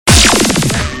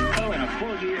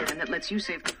that lets you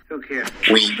save. Who cares?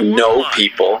 We know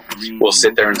people will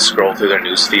sit there and scroll through their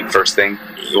newsfeed first thing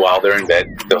while they're in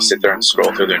bed. They'll sit there and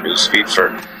scroll through their newsfeed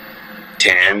for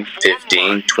 10,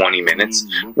 15, 20 minutes.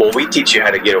 Well, we teach you how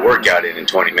to get a workout in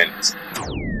 20 minutes.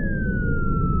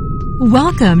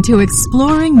 Welcome to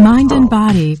Exploring Mind and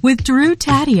Body with Drew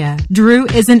Tadia. Drew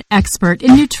is an expert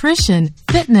in nutrition,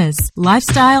 fitness,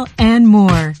 lifestyle, and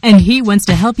more. And he wants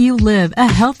to help you live a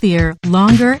healthier,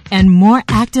 longer, and more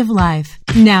active life.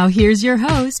 Now here's your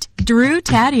host, Drew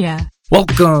Tadia.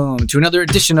 Welcome to another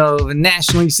edition of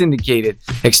nationally syndicated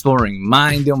Exploring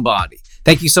Mind and Body.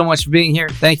 Thank you so much for being here.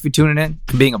 Thank you for tuning in,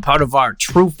 for being a part of our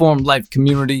True Form Life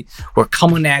community. We're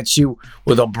coming at you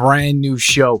with a brand new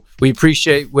show. We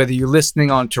appreciate whether you're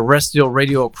listening on terrestrial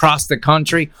radio across the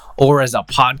country or as a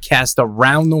podcast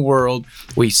around the world.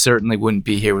 We certainly wouldn't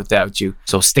be here without you.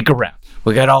 So stick around.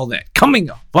 We got all that coming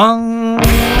up.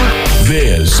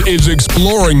 This is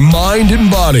Exploring Mind and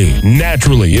Body.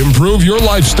 Naturally improve your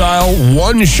lifestyle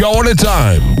one show at a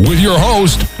time with your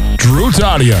host, Drew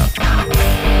Tadia.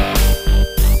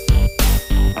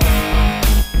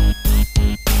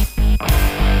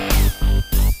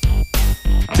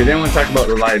 Today I want to talk about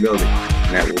reliability,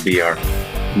 and that will be our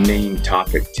main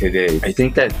topic today. I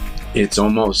think that it's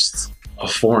almost a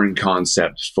foreign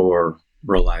concept for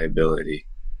reliability,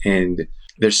 and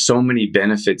there's so many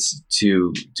benefits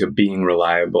to being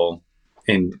reliable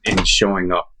and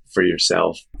showing up for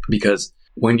yourself, because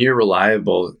when you're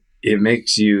reliable, it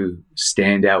makes you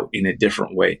stand out in a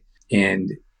different way.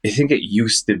 And I think it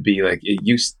used to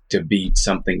be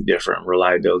something different.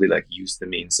 Reliability used to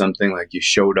mean something like you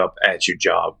showed up at your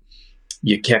job,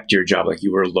 you kept your job, like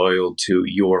you were loyal to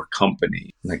your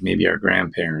company. Like maybe our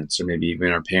grandparents or maybe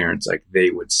even our parents, like they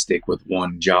would stick with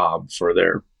one job for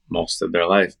most of their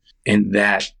life. And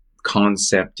that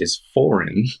concept is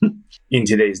foreign in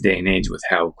today's day and age with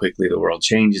how quickly the world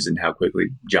changes and how quickly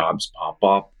jobs pop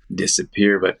up,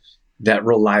 disappear. But that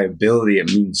reliability, it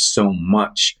means so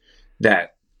much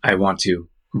that I want to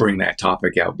bring that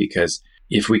topic out, because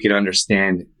if we could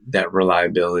understand that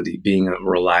reliability, being a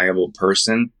reliable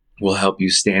person will help you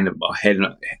stand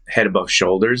head above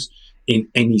shoulders in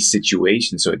any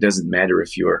situation. So it doesn't matter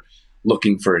if you're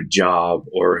looking for a job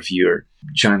or if you're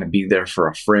trying to be there for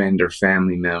a friend or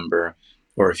family member,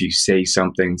 or if you say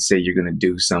you're going to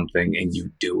do something and you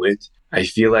do it. I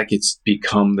feel like it's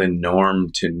become the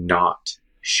norm to not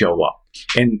show up.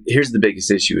 And here's the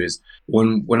biggest issue is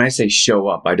when I say show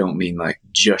up, I don't mean like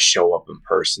just show up in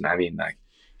person. I mean like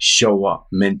show up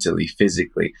mentally,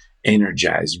 physically,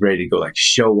 energized, ready to go, like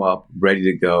show up, ready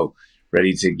to go,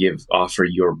 ready to offer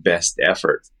your best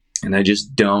effort. And I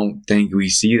just don't think we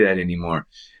see that anymore.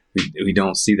 We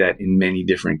don't see that in many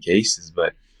different cases.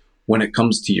 But when it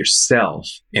comes to yourself,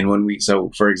 and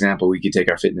for example, we could take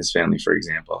our fitness family, for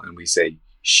example, and we say,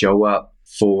 show up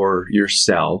for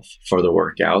yourself for the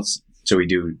workouts. So we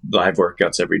do live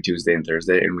workouts every Tuesday and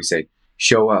Thursday, and we say,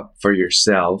 show up for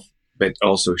yourself, but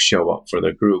also show up for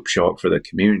the group, show up for the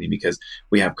community, because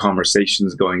we have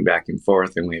conversations going back and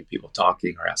forth and we have people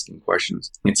talking or asking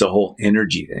questions. It's a whole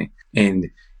energy thing.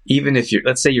 And even if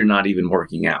let's say you're not even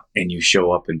working out and you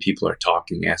show up and people are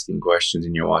talking, asking questions,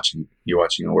 and you're watching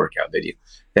a workout video,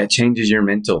 that changes your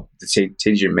mental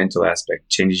aspect,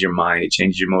 changes your mind, it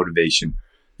changes your motivation.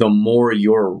 The more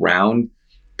you're around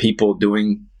people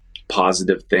doing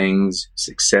positive things,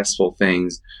 successful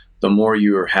things, the more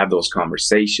you have those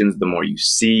conversations, the more you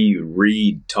see,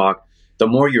 read, talk, the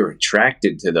more you're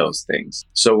attracted to those things.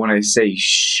 So when I say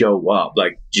show up,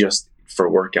 like just for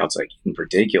workouts, like in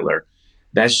particular,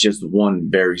 that's just one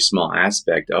very small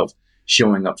aspect of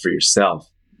showing up for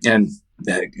yourself. And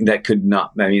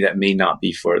that may not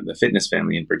be for the fitness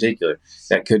family in particular.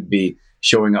 That could be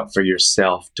showing up for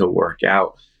yourself to work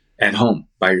out at home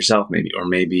by yourself, maybe, or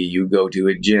maybe you go to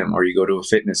a gym or you go to a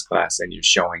fitness class and you're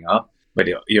showing up, but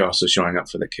you're also showing up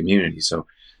for the community. So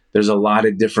there's a lot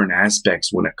of different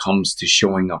aspects when it comes to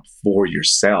showing up for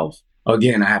yourself.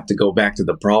 Again, I have to go back to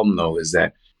the problem though, is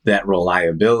that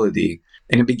reliability,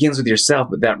 and it begins with yourself,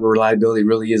 but that reliability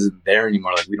really isn't there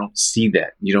anymore. Like we don't see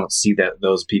that. You don't see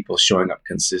those people showing up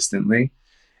consistently.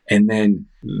 And then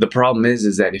the problem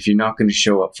is that if you're not going to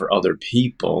show up for other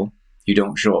people, you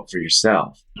don't show up for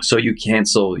yourself. So you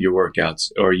cancel your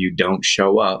workouts, or you don't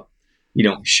show up. You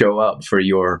don't show up for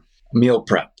your meal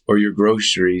prep or your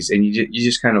groceries, and you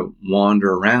just kind of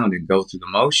wander around and go through the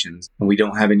motions. And we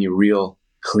don't have any real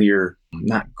clear,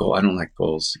 not goal. I don't like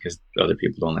goals because other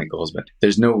people don't like goals, but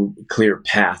there's no clear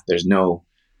path.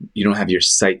 You don't have your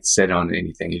sights set on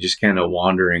anything. You're just kind of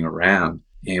wandering around.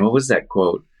 And what was that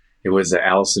quote? It was an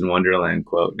Alice in Wonderland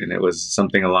quote, and it was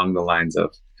something along the lines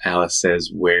of, Alice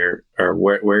says, where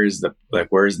is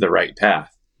the right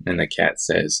path? And the cat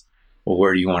says, well,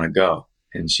 where do you want to go?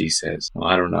 And she says, well,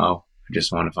 I don't know. I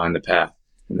just want to find the path.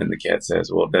 And then the cat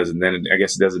says, well, I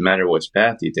guess it doesn't matter which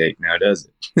path you take now, does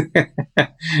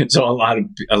it? So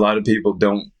a lot of people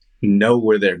don't know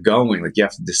where they're going. Like, you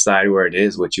have to decide where it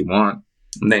is, what you want.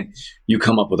 And then you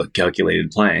come up with a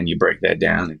calculated plan. You break that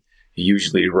down and you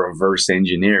usually reverse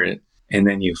engineer it. And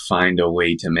then you find a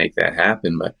way to make that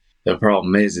happen. But the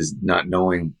problem is not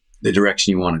knowing the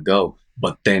direction you want to go,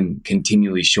 but then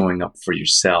continually showing up for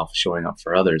yourself, showing up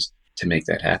for others to make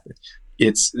that happen.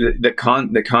 It's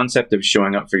the concept of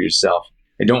showing up for yourself.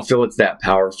 I don't feel it's that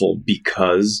powerful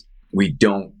because we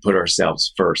don't put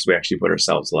ourselves first. We actually put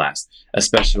ourselves last,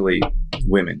 especially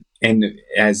women. And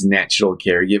as natural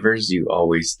caregivers, you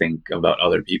always think about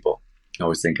other people.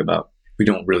 We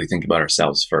don't really think about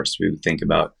ourselves first. We think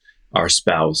about our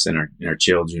spouse and our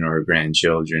children or our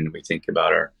grandchildren. We think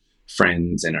about our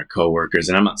friends and our coworkers.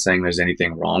 And I'm not saying there's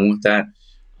anything wrong with that.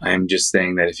 I'm just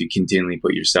saying that if you continually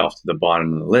put yourself to the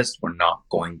bottom of the list, we're not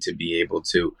going to be able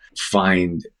to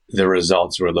find the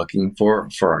results we're looking for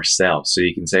ourselves. So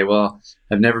you can say, well,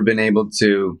 I've never been able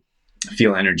to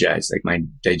feel energized. Like, my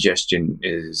digestion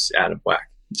is out of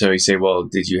whack. So you say, well,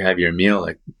 did you have your meal?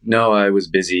 Like, no, I was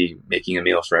busy making a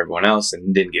meal for everyone else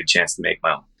and didn't get a chance to make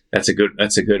my own. That's a good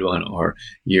one. Or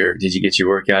did you get your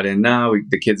workout in? No,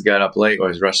 the kids got up late. I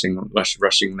was rushing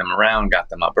them around, got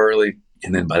them up early.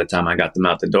 And then by the time I got them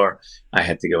out the door, I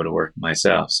had to go to work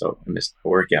myself. So I missed my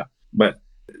workout. But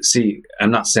see, I'm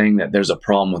not saying that there's a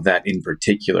problem with that in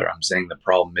particular. I'm saying the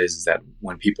problem is that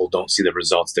when people don't see the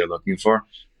results they're looking for,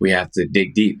 we have to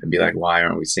dig deep and be like, why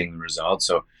aren't we seeing the results?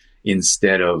 So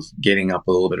instead of getting up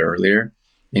a little bit earlier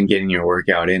and getting your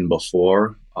workout in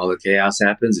before all the chaos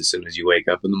happens, as soon as you wake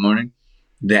up in the morning,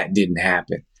 that didn't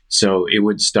happen. So it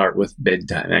would start with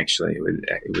bedtime. Actually,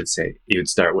 it would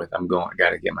start with, I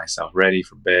got to get myself ready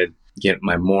for bed, get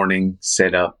my morning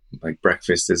set up. Like,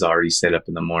 breakfast is already set up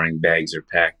in the morning. Bags are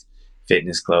packed.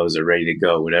 Fitness clothes are ready to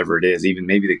go, whatever it is. Even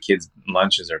maybe the kids'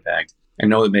 lunches are packed. I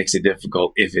know it makes it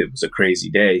difficult if it was a crazy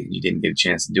day and you didn't get a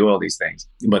chance to do all these things.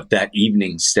 But that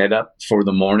evening setup for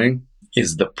the morning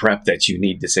is the prep that you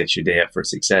need to set your day up for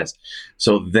success.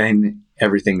 So then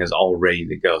everything is all ready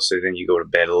to go. So then you go to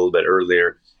bed a little bit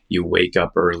earlier, you wake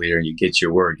up earlier, you get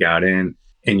your workout in,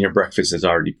 and your breakfast is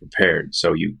already prepared.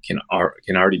 So you can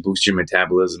already boost your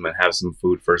metabolism and have some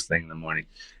food first thing in the morning.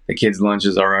 The kids'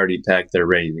 lunches are already packed, they're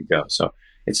ready to go. So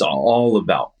it's all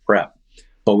about prep.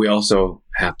 But we also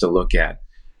have to look at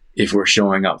if we're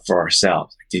showing up for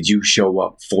ourselves. Did you show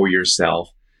up for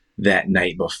yourself that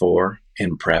night before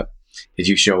in prep? Did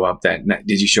you show up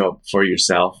for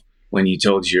yourself when you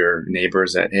told your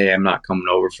neighbors that, hey, I'm not coming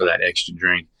over for that extra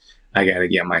drink. I got to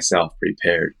get myself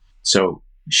prepared. So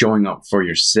showing up for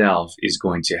yourself is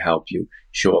going to help you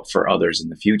show up for others in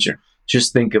the future.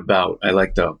 Just think about, I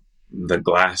like the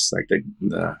glass, like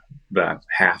the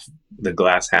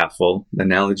glass half full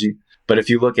analogy. But if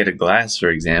you look at a glass, for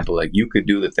example, like, you could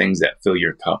do the things that fill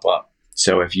your cup up.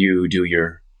 So if you do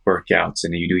your workouts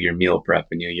and you do your meal prep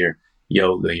and your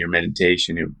yoga, your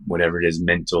meditation, your whatever it is,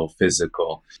 mental,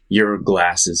 physical, your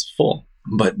glass is full.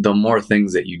 But the more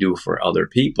things that you do for other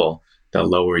people, the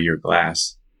lower your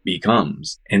glass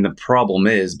becomes. And the problem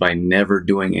is, by never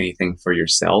doing anything for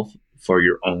yourself, for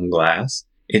your own glass,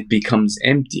 it becomes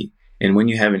empty. And when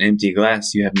you have an empty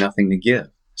glass, you have nothing to give.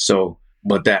 So,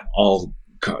 but that all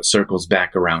circles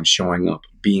back around showing up,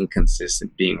 being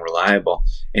consistent, being reliable.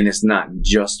 And it's not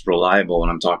just reliable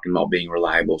when I'm talking about being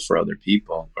reliable for other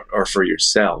people or for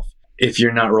yourself. If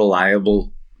you're not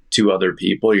reliable to other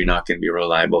people, you're not going to be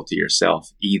reliable to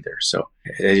yourself either. So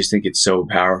I just think it's so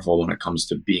powerful when it comes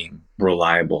to being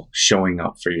reliable, showing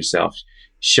up for yourself,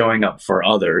 showing up for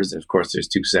others. Of course, there's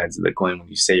two sides of the coin. When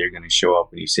you say you're going to show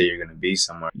up, when you say you're going to be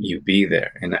somewhere, you be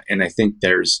there. And I think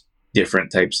there's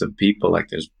different types of people. Like,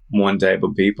 there's one type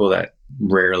of people that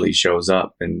rarely shows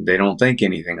up and they don't think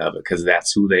anything of it because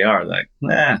that's who they are. Like,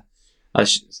 I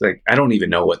don't even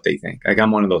know what they think. Like,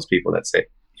 I'm one of those people that say,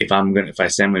 if I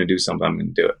say I'm going to do something, I'm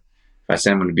going to do it. If I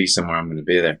say I'm going to be somewhere, I'm going to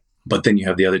be there. But then you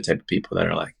have the other type of people that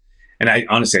are like, and I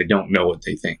honestly don't know what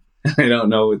they think. I don't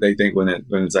know what they think when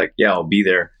it's like, yeah, I'll be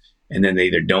there. And then they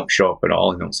either don't show up at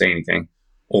all and don't say anything,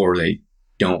 or they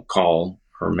don't call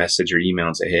or message or email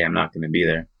and say, hey, I'm not going to be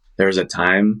there. There was a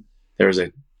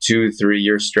 2-3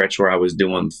 year stretch where I was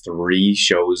doing 3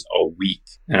 shows a week,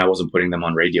 and I wasn't putting them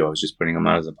on radio. I was just putting them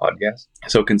out as a podcast.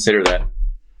 So consider that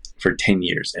for 10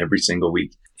 years, every single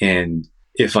week. And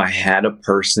if I had a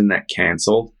person that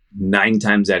canceled, 9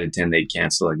 times out of 10, they'd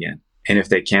cancel again. And if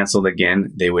they canceled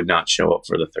again, they would not show up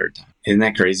for the 3rd time. Isn't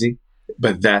that crazy?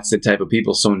 But that's the type of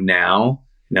people. So now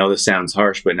this sounds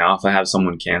harsh, but now if I have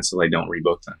someone cancel, I don't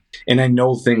rebook them. And I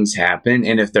know things happen.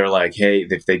 And if they're like, hey,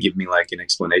 if they give me like an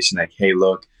explanation, like, hey,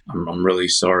 look, I'm really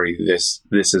sorry. This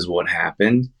is what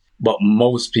happened. But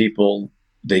most people,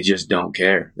 they just don't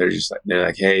care. They're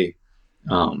like, hey,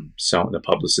 so the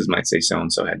publicist might say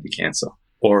so-and-so had to cancel.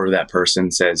 Or that person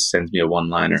sends me a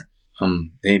one-liner.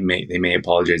 They may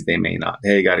apologize. They may not.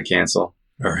 Hey, got to cancel.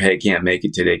 Or, hey, can't make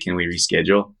it today. Can we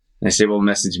reschedule? And I say, well,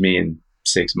 message me in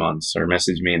 6 months or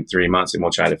message me in 3 months and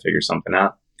we'll try to figure something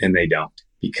out. And they don't,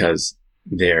 because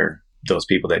they're those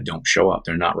people that don't show up.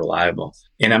 They're not reliable.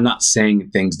 And I'm not saying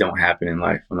things don't happen in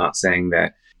life. I'm not saying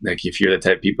that, like, if you're the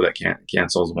type of people that can't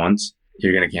cancels once,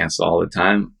 you're going to cancel all the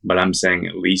time. But I'm saying,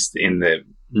 at least in the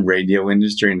radio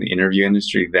industry, in the interview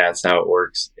industry, that's how it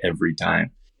works every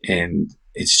time. And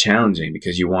it's challenging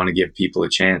because you want to give people a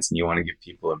chance and you want to give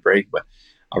people a break. But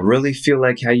I really feel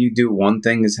like how you do one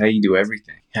thing is how you do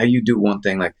everything. How you do one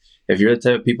thing, like if you're the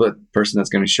type of person that's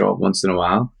going to show up once in a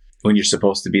while when you're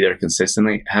supposed to be there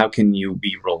consistently, how can you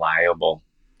be reliable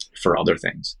for other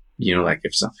things? You know, like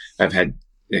I've had,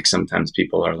 like, sometimes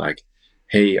people are like,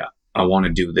 hey, I want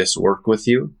to do this work with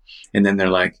you. And then they're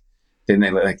like,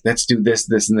 let's do this,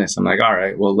 this, and this. I'm like, all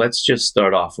right, well, let's just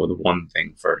start off with one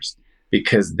thing first,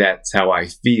 because that's how I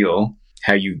feel.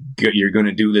 How you're going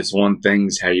to do this one thing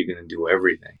is how you're going to do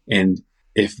everything. And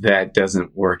if that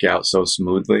doesn't work out so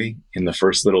smoothly in the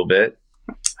first little bit,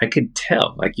 I could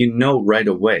tell, like, right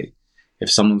away,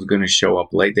 if someone's going to show up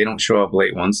late. They don't show up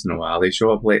late once in a while. They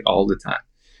show up late all the time.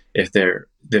 If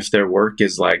their work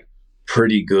is like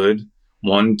pretty good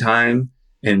one time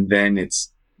and then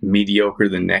it's mediocre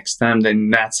the next time, then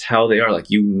that's how they are. Like,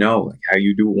 like how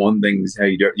you do one thing is how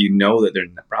you do. That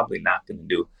they're probably not going to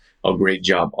do a great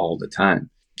job all the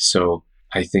time. So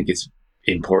I think it's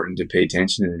important to pay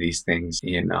attention to these things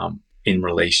in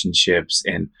relationships,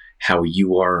 and how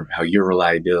your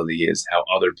reliability is, how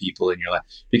other people in your life.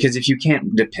 Because if you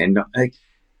can't depend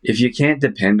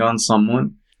on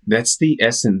someone, that's the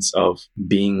essence of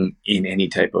being in any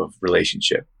type of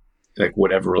relationship, like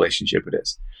whatever relationship it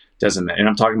is. Doesn't matter. And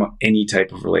I'm talking about any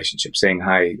type of relationship, saying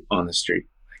hi on the street.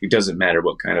 Like, it doesn't matter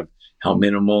how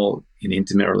minimal an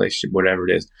intimate relationship, whatever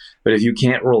it is. But if you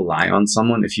can't rely on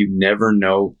someone, if you never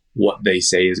know what they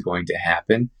say is going to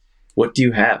happen, what do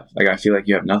you have? Like, I feel like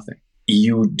you have nothing.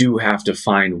 You do have to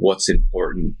find what's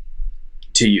important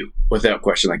to you, without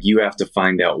question. Like, you have to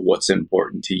find out what's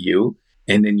important to you,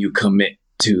 and then you commit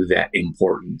to that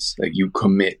importance. Like, you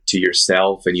commit to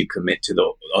yourself and you commit to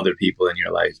the other people in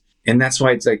your life. And that's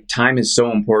why it's like time is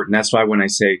so important. That's why when I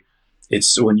say,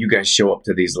 it's when you guys show up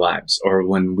to these lives, or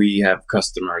when we have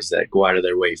customers that go out of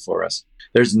their way for us,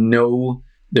 there's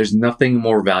nothing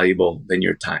more valuable than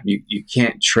your time. You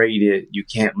can't trade it. You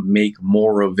can't make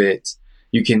more of it.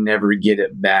 You can never get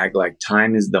it back. Like,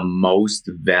 time is the most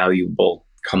valuable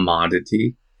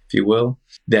commodity, if you will,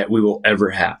 that we will ever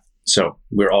have. So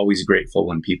we're always grateful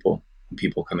when people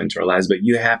come into our lives, but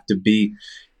you have to be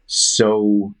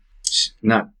so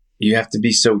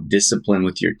disciplined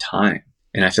with your time.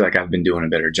 And I feel like I've been doing a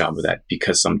better job of that,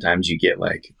 because sometimes you get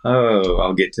like, oh,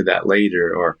 I'll get to that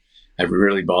later, or it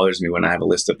really bothers me when I have a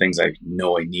list of things I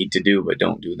know I need to do, but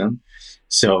don't do them.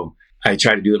 So I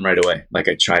try to do them right away. Like,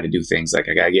 I try to do things like,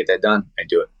 I got to get that done. I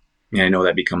do it. And I know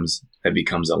that becomes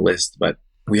a list, but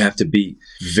we have to be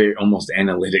very almost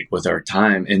analytic with our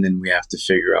time. And then we have to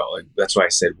figure out, like, that's why I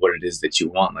said what it is that you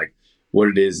want, like what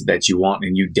it is that you want,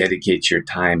 and you dedicate your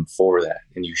time for that,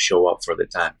 and you show up for the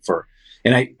time for.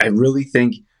 And I really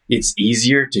think it's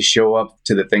easier to show up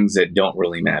to the things that don't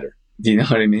really matter. Do you know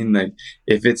what I mean? Like,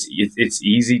 if it's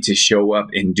easy to show up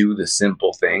and do the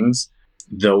simple things,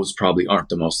 those probably aren't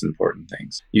the most important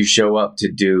things. You show up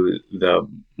to do the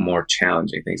more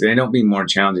challenging things. And I don't mean more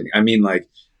challenging. I mean, like,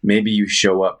 maybe you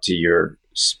show up to your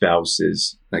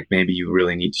spouse's, like, maybe you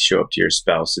really need to show up to your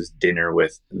spouse's dinner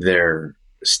with their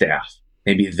staff.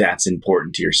 Maybe that's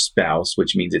important to your spouse,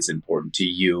 which means it's important to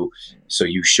you. So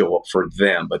you show up for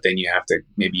them, but then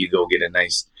maybe you go get a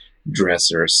nice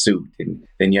dress or a suit, and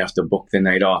then you have to book the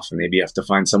night off, and maybe you have to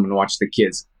find someone to watch the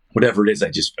kids. Whatever it is,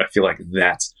 I feel like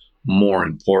that's more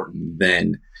important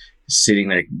than sitting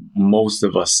there. Most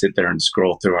of us sit there and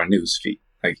scroll through our news feed.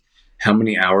 Like, how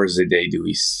many hours a day do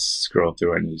we scroll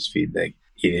through our news feed? Like,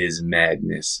 it is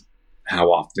madness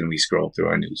how often we scroll through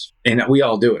our news. And we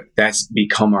all do it. That's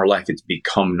become our life. It's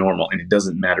become normal. And it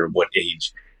doesn't matter what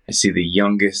age. I see the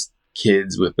youngest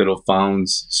kids with little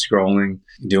phones scrolling,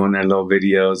 doing their little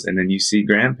videos. And then you see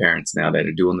grandparents now that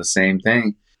are doing the same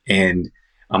thing. And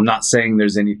I'm not saying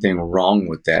there's anything wrong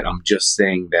with that. I'm just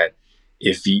saying that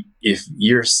if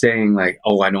you're saying like,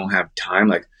 oh, I don't have time,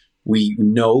 like, we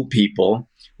know people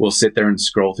will sit there and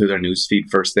scroll through their newsfeed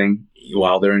first thing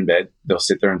while they're in bed. They'll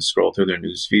sit there and scroll through their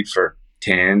newsfeed for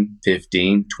 10,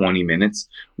 15, 20 minutes.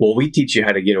 Well, we teach you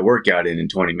how to get a workout in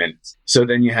 20 minutes. So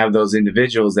then you have those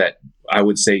individuals that I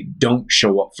would say don't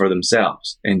show up for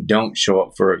themselves and don't show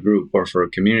up for a group or for a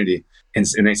community. And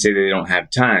they say they don't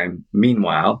have time.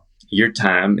 Meanwhile, your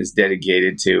time is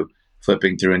dedicated to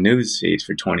flipping through a news feed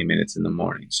for 20 minutes in the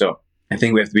morning. So I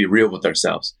think we have to be real with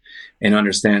ourselves and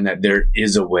understand that there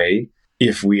is a way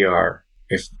if we are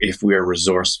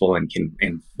resourceful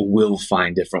and will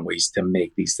find different ways to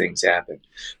make these things happen.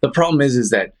 The problem is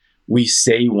that we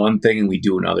say one thing and we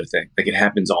do another thing. Like, it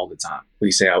happens all the time.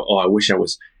 We say, "Oh, I wish I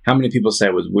was." How many people say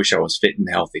wish I was fit and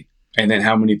healthy? And then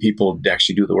how many people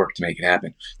actually do the work to make it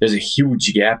happen? There's a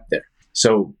huge gap there.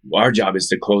 So our job is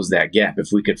to close that gap. If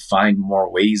we could find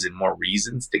more ways and more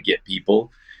reasons to get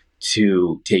people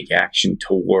to take action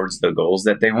towards the goals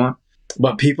that they want.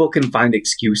 But people can find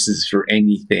excuses for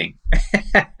anything.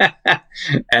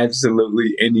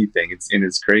 Absolutely anything.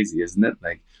 It's crazy, isn't it?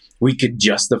 Like, we could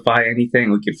justify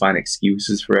anything. We could find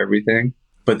excuses for everything.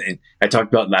 But then I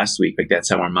talked about last week, like, that's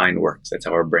how our mind works. That's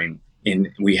how our brain, and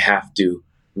we have to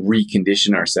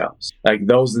recondition ourselves. Like,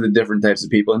 those are the different types of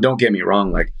people. And don't get me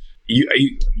wrong, like,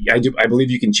 I believe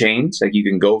you can change. Like, you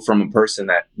can go from a person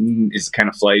that is kind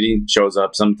of flighty, shows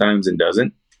up sometimes and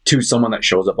doesn't, to someone that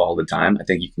shows up all the time. I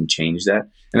think you can change that.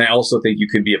 And I also think you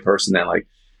could be a person that, like,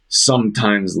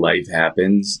 sometimes life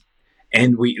happens,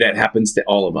 and that happens to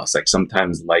all of us. Like,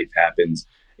 sometimes life happens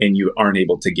and you aren't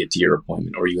able to get to your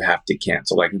appointment, or you have to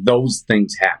cancel. Like, those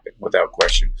things happen without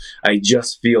question. I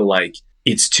just feel like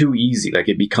it's too easy. Like,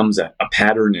 it becomes a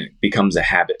pattern, and it becomes a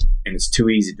habit, and it's too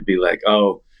easy to be like,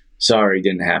 "Oh, sorry,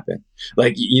 didn't happen."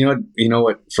 Like, you know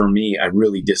what? For me, I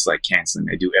really dislike canceling.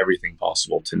 I do everything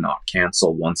possible to not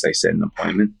cancel once I set an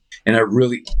appointment. And I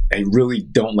really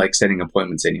don't like setting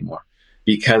appointments anymore,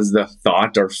 because the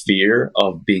thought or fear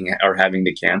of having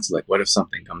to cancel, like, what if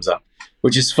something comes up?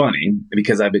 Which is funny,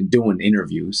 because I've been doing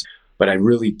interviews, but I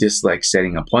really dislike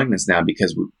setting appointments now,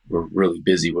 because we're really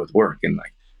busy with work, and,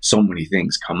 like, so many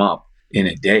things come up in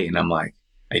a day, and I'm like,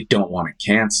 I don't want to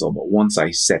cancel. But once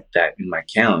I set that in my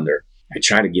calendar, I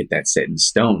try to get that set in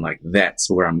stone. Like, that's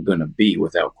where I'm going to be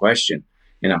without question.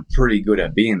 And I'm pretty good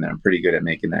at being there. I'm pretty good at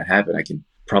making that happen. I can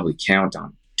probably count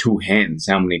on two hands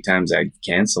how many times I've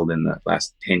canceled in the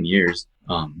last 10 years.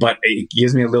 But it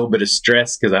gives me a little bit of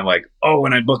stress, because I'm like, oh,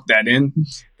 when I book that in,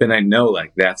 then I know,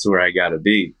 like, that's where I got to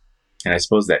be. And I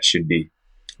suppose that should be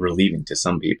relieving to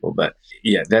some people. But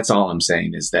yeah, that's all I'm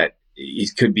saying, is that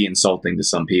it could be insulting to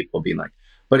some people, being like,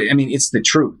 but I mean, it's the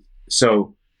truth.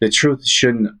 So the truth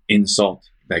shouldn't insult,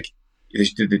 like,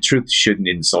 the truth shouldn't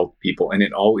insult people. And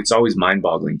it's always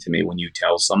mind-boggling to me when you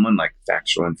tell someone, like,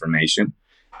 factual information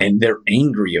and they're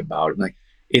angry about it. Like,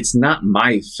 it's not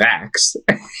my facts.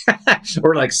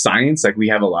 Or like science, like, we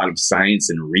have a lot of science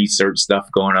and research stuff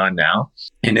going on now.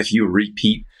 And if you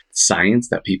repeat science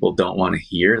that people don't want to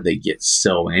hear, they get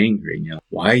so angry. You know,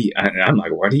 why? I'm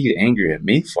like, what are you angry at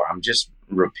me for? I'm just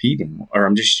repeating, or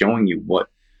I'm just showing you what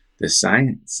the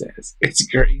science says. It's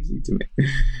crazy to me.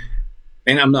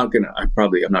 And I'm not gonna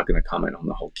comment on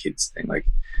the whole kids thing. Like,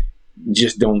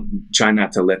 just try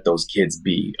not to let those kids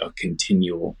be a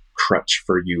continual crutch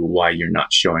for you why you're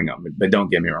not showing up. But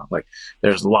don't get me wrong. Like,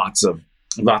 there's lots of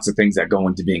things that go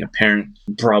into being a parent.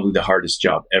 Probably the hardest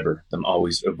job ever. Them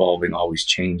always evolving, always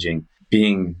changing,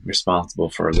 being responsible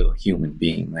for a little human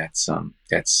being.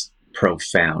 That's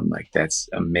profound. Like, that's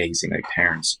amazing. Like,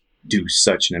 parents do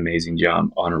such an amazing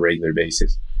job on a regular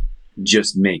basis.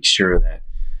 Just make sure that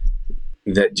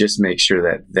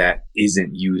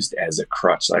isn't used as a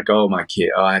crutch. Like, oh, my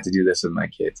kid, I have to do this with my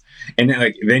kids. And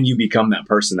then you become that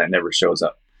person that never shows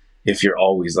up. If you're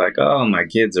always like, oh, my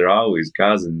kids are always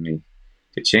causing me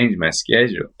to change my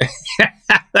schedule.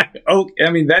 Okay, I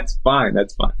mean, that's fine.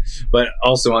 But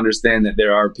also understand that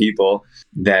there are people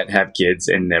that have kids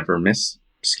and never miss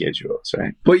schedules,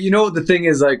 right? But the thing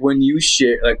is, like, when you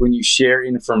share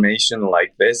information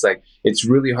like this, like, it's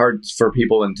really hard for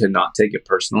people to not take it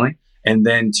personally, and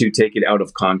then to take it out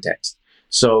of context.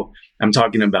 So I'm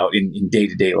talking about in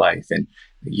day-to-day life, and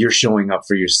you're showing up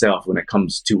for yourself when it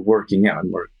comes to working out.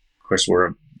 And we're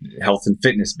a health and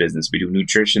fitness business. We do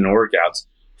nutrition and workouts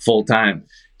full time.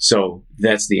 So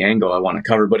that's the angle I want to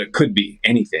cover. But it could be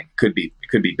anything. It could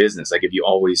be business. Like, if you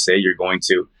always say you're going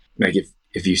to, like,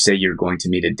 if you say you're going to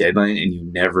meet a deadline and you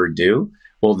never do,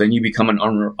 well, then you become an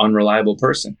unreliable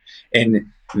person. And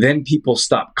then people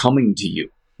stop coming to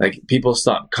you. Like, people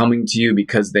stop coming to you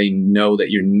because they know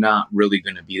that you're not really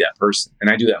going to be that person. And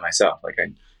I do that myself. Like,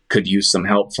 I could use some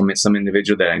help from some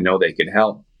individual that I know they could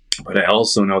help. But I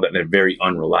also know that they're very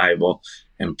unreliable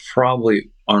and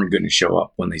probably aren't going to show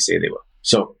up when they say they will.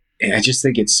 So I just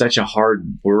think it's such a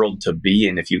hard world to be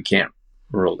in if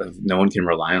no one can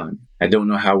rely on you. I don't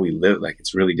know how we live. Like,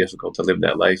 it's really difficult to live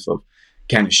that life of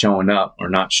kind of showing up or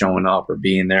not showing up, or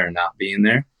being there and not being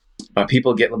there. But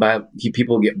people get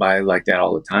by like that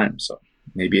all the time. So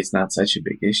maybe it's not such a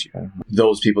big issue. I don't know.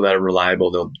 Those people that are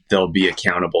reliable, they'll be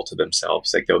accountable to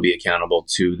themselves. Like, they'll be accountable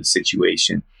to the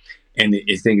situation. And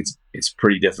I think it's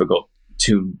pretty difficult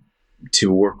to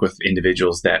work with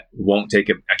individuals that won't take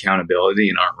accountability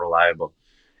and aren't reliable.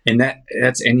 And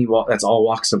that's all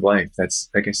walks of life. That's,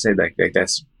 like I said, like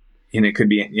that's, and it could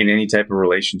be in any type of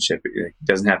relationship. It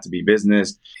doesn't have to be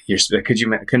business. Could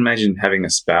imagine having a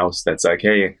spouse that's like,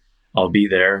 hey, I'll be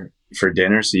there for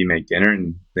dinner. So you make dinner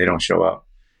and they don't show up.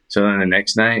 So then the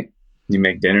next night you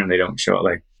make dinner and they don't show up.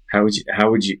 Like, how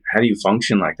do you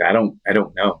function like that? I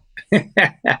don't know.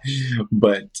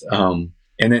 But,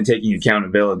 and then taking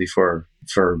accountability for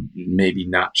maybe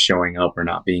not showing up or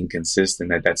not being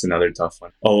consistent, that's another tough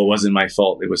one. Oh, it wasn't my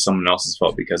fault. It was someone else's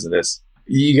fault because of this.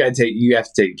 You have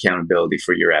to take accountability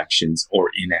for your actions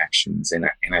or inactions. And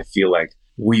I feel like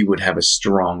we would have a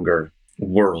stronger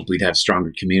world. We'd have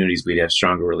stronger communities. We'd have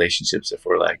stronger relationships if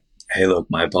we're like, hey, look,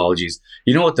 my apologies.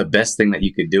 You know what? The best thing that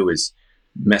you could do is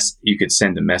you could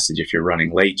send a message if you're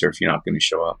running late or if you're not going to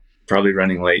show up. Probably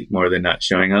running late more than not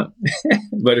showing up.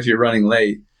 But if you're running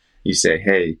late, you say,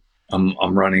 hey,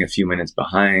 I'm running a few minutes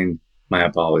behind. My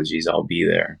apologies. I'll be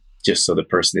there. Just so the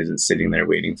person isn't sitting there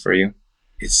waiting for you.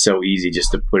 It's so easy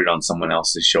just to put it on someone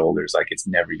else's shoulders. Like, it's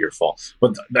never your fault.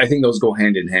 But I think those go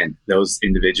hand in hand. Those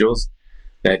individuals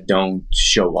that don't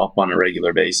show up on a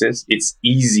regular basis, it's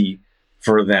easy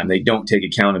for them. They don't take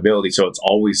accountability. So it's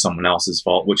always someone else's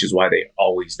fault, which is why they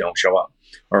always don't show up,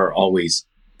 or always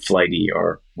flighty,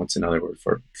 or what's another word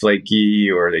for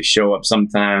flaky, or they show up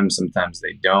sometimes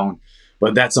they don't.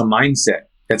 But that's a mindset.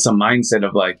 That's a mindset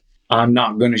of like, I'm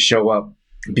not going to show up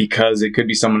because it could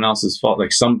be someone else's fault.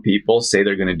 Like, some people say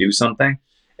they're going to do something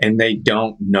and they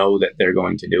don't know that they're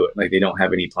going to do it. Like, they don't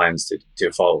have any plans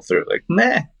to follow through. Like,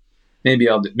 maybe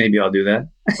I'll do that.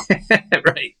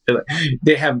 Right.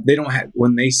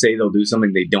 When they say they'll do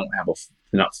something, they're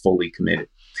not fully committed.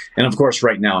 And of course,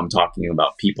 right now I'm talking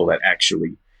about people that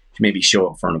actually maybe show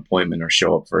up for an appointment or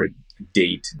show up for a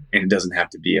date. And it doesn't have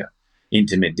to be a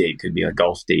intimate date. It could be a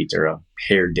golf date or a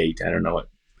hair date. I don't know what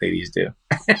ladies do.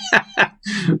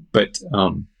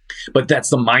 But that's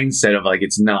the mindset of like,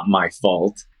 it's not my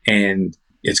fault and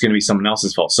it's going to be someone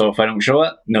else's fault. So if I don't show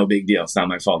up, no big deal. It's not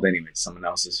my fault anyway. It's someone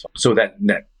else's fault. So that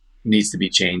needs to be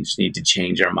changed. Need to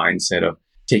change our mindset of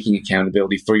taking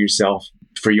accountability for yourself,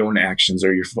 for your own actions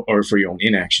or for your own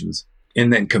inactions,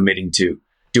 and then committing to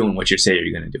doing what you say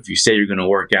you're going to do. If you say you're going to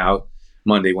work out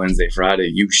Monday, Wednesday,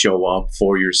 Friday, you show up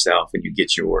for yourself and you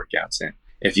get your workouts in.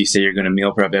 If you say you're going to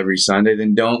meal prep every Sunday,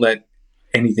 then don't let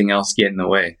anything else get in the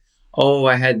way. Oh,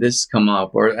 I had this come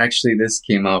up, or actually this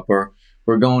came up, or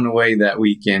we're going away that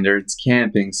weekend, or it's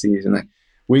camping season. Like,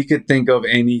 we could think of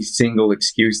any single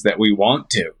excuse that we want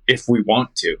to, if we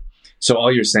want to. So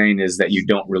all you're saying is that you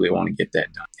don't really want to get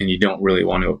that done and you don't really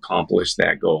want to accomplish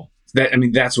that goal.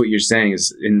 That's what you're saying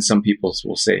is, and some people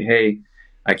will say, hey,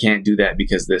 I can't do that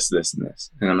because this, and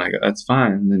this. And I'm like, that's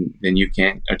fine. Then you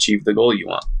can't achieve the goal you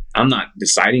want. I'm not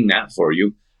deciding that for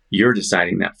you. You're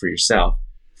deciding that for yourself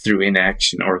through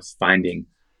inaction or finding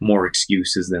more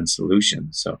excuses than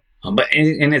solutions. So, but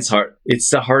it's hard. It's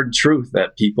the hard truth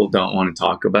that people don't want to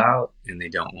talk about, and they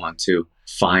don't want to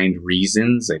find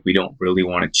reasons. Like, we don't really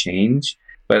want to change,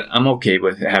 but I'm okay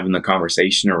with having the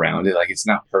conversation around it. Like, it's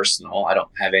not personal. I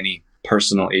don't have any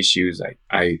personal issues.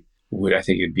 I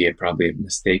think it'd be probably a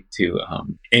mistake to,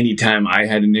 anytime I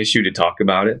had an issue, to talk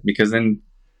about it, because then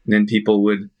people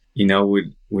would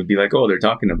be like, oh, they're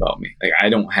talking about me. Like, I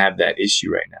don't have that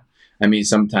issue right now. I mean,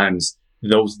 sometimes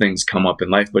those things come up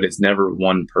in life, but it's never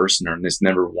one person or it's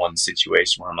never one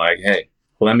situation where I'm like, hey,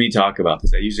 let me talk about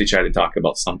this. I usually try to talk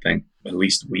about something at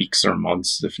least weeks or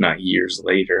months, if not years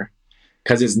later,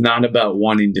 because it's not about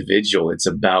one individual. It's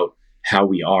about how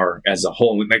we are as a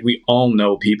whole. Like, we all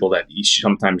know people that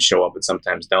sometimes show up and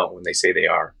sometimes don't when they say they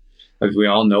are. Like, we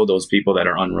all know those people that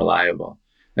are unreliable.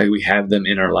 Like, we have them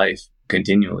in our life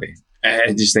continually.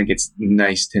 I just think it's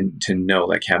nice to know,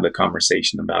 like, have the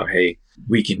conversation about, hey,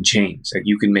 we can change. Like,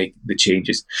 you can make the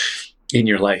changes in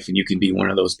your life, and you can be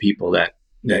one of those people that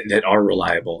are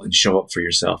reliable and show up for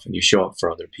yourself, and you show up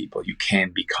for other people. You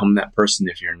can become that person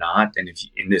if you're not. And if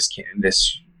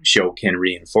this show can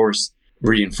reinforce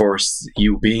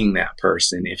you being that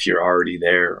person if you're already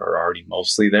there or already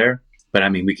mostly there. But I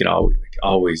mean, we could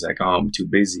always like, oh, I'm too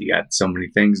busy. Got so many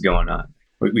things going on.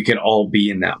 we could all be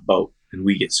in that boat, and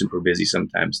we get super busy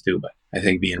sometimes too. But I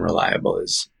think being reliable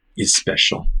is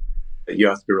special. You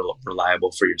have to be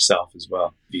reliable for yourself as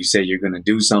well. If you say you're going to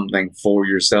do something for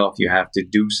yourself, you have to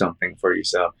do something for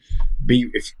yourself.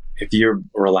 If you're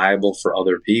reliable for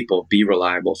other people, be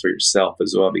reliable for yourself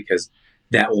as well, because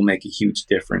that will make a huge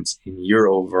difference in your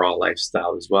overall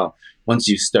lifestyle as well. Once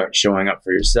you start showing up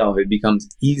for yourself, it becomes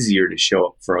easier to show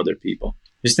up for other people.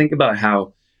 Just think about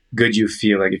how good you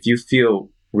feel. Like if you feel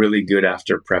really good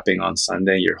after prepping on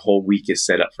Sunday, your whole week is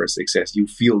set up for success. You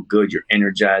feel good, you're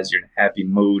energized, you're in a happy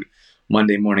mood.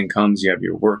 Monday morning comes, you have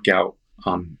your workout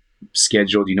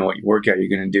scheduled. You know what your workout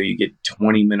you're going to do. You get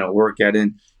 20-minute workout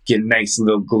in, get a nice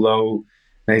little glow,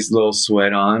 nice little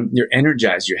sweat on. You're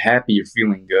energized, you're happy, you're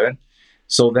feeling good.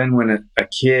 So then when one of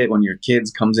your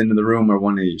kids comes into the room, or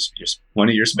one of your spouses, one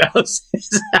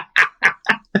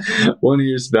of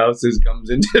your spouses comes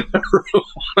into the room,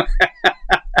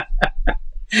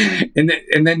 and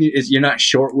then you're not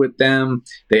short with them.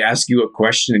 They ask you a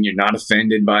question and you're not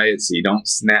offended by it, so you don't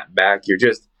snap back. You're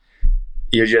just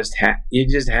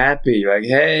happy. Like,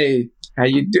 hey, how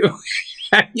you doing?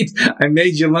 I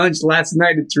made you lunch last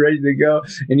night. It's ready to go.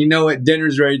 And you know what?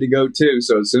 Dinner's ready to go too.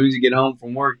 So as soon as you get home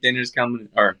from work, dinner's coming.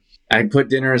 Or I put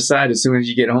dinner aside. As soon as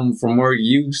you get home from work,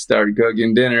 you start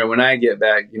cooking dinner. When I get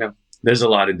back, there's a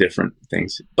lot of different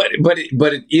things. But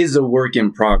it is a work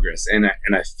in progress. And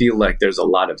I feel like there's a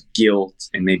lot of guilt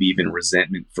and maybe even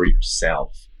resentment for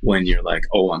yourself when you're like,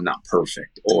 oh, I'm not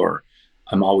perfect, or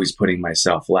I'm always putting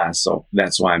myself last. So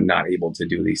that's why I'm not able to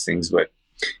do these things. But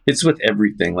it's with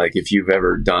everything. Like if you've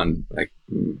ever done, like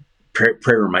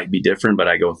prayer might be different, but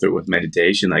I go through it with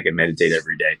meditation. Like I meditate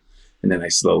every day and then I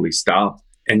slowly stop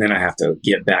and then I have to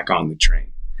get back on the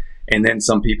train. And then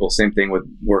some people, same thing with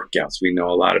workouts. We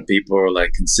know a lot of people are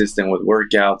like consistent with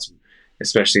workouts,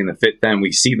 especially in the Fit Fam.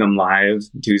 We see them live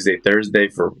Tuesday, Thursday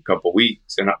for a couple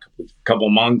weeks, or not a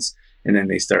couple months. And then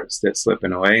they start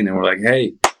slipping away. And then we're like,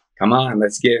 hey, come on,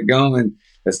 let's get going.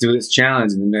 Let's do this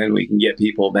challenge. And then we can get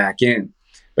people back in.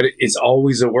 But it's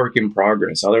always a work in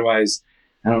progress. Otherwise,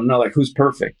 I don't know, like who's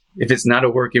perfect? If it's not a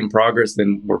work in progress,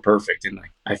 then we're perfect. And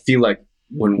like I feel like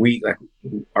when we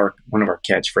one of our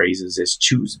catchphrases is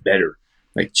choose better.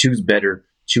 Like choose better,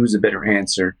 choose a better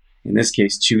answer. In this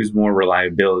case, choose more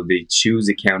reliability, choose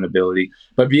accountability,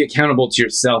 but be accountable to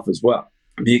yourself as well.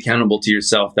 Be accountable to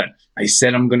yourself that I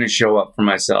said I'm going to show up for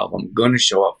myself. I'm going to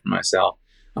show up for myself.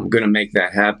 I'm going to make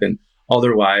that happen.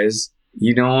 Otherwise,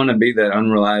 you don't want to be that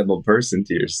unreliable person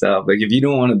to yourself. Like if you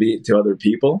don't want to be it to other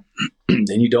people,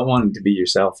 then you don't want it to be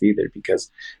yourself either,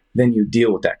 because then you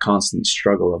deal with that constant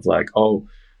struggle of like, oh,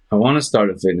 I want to start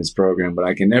a fitness program, but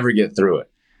I can never get through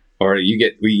it. Or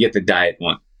we get the diet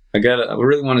one. I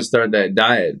really want to start that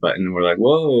diet, but and we're like,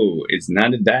 whoa, it's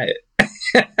not a diet.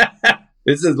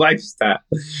 This is lifestyle.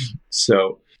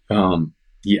 So,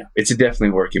 yeah, it's definitely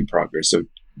a work in progress. So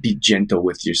be gentle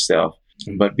with yourself,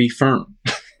 but be firm.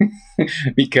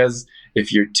 Because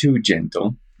if you're too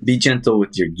gentle, be gentle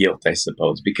with your guilt, I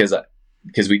suppose, because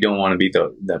we don't want to be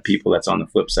the people that's on the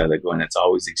flip side, like going, it's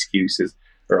always excuses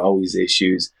or always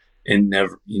issues, and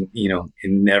never, it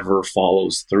never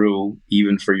follows through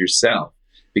even for yourself,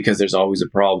 because there's always a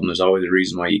problem. There's always a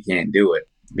reason why you can't do it,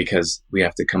 because we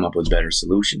have to come up with better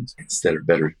solutions instead of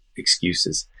better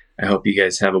excuses. I hope you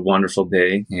guys have a wonderful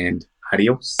day, and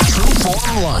adios. True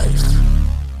Form Life.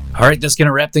 All right, that's going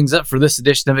to wrap things up for this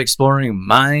edition of Exploring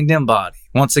Mind and Body.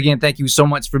 Once again, thank you so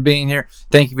much for being here.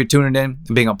 Thank you for tuning in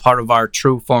and being a part of our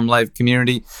True Form Life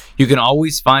community. You can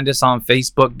always find us on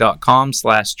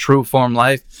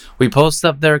Facebook.com/TrueFormLife. We post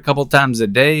up there a couple times a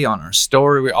day on our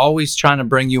story. We're always trying to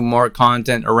bring you more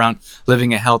content around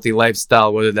living a healthy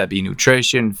lifestyle, whether that be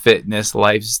nutrition, fitness,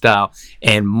 lifestyle,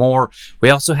 and more. We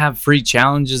also have free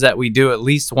challenges that we do at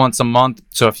least once a month.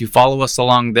 So if you follow us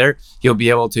along there, you'll be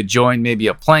able to join maybe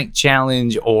a plank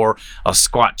challenge or a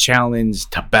squat challenge,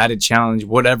 Tabata challenge,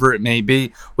 whatever it may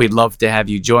be. We'd love to have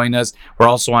you join us. We're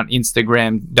also on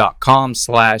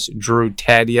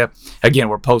Instagram.com/DrewTadia. Again,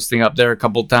 we're posting up there a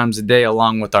couple times a day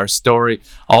along with our story,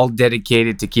 all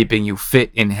dedicated to keeping you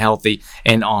fit and healthy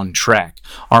and on track.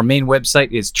 Our main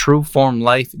website is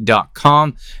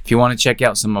trueformlife.com. If you want to check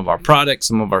out some of our products,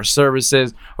 some of our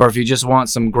services, or if you just want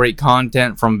some great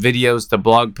content from videos to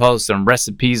blog posts and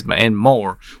recipes and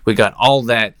more, we got all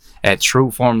that at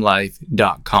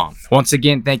trueformlife.com. Once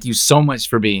again, thank you so much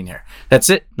for being here. That's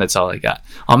it. That's all I got.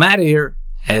 I'm out of here.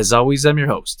 As always, I'm your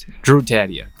host, Drew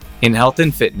Tadia, in health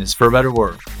and fitness for a better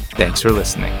world. Thanks for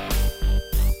listening.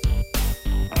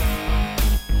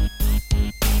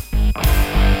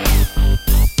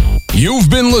 You've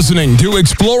been listening to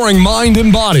Exploring Mind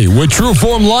and Body with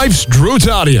Trueform Life's Drew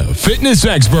Tadia, fitness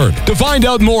expert. To find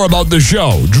out more about the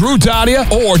show, Drew Tadia,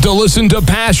 or to listen to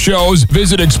past shows,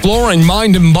 visit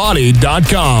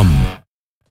exploringmindandbody.com.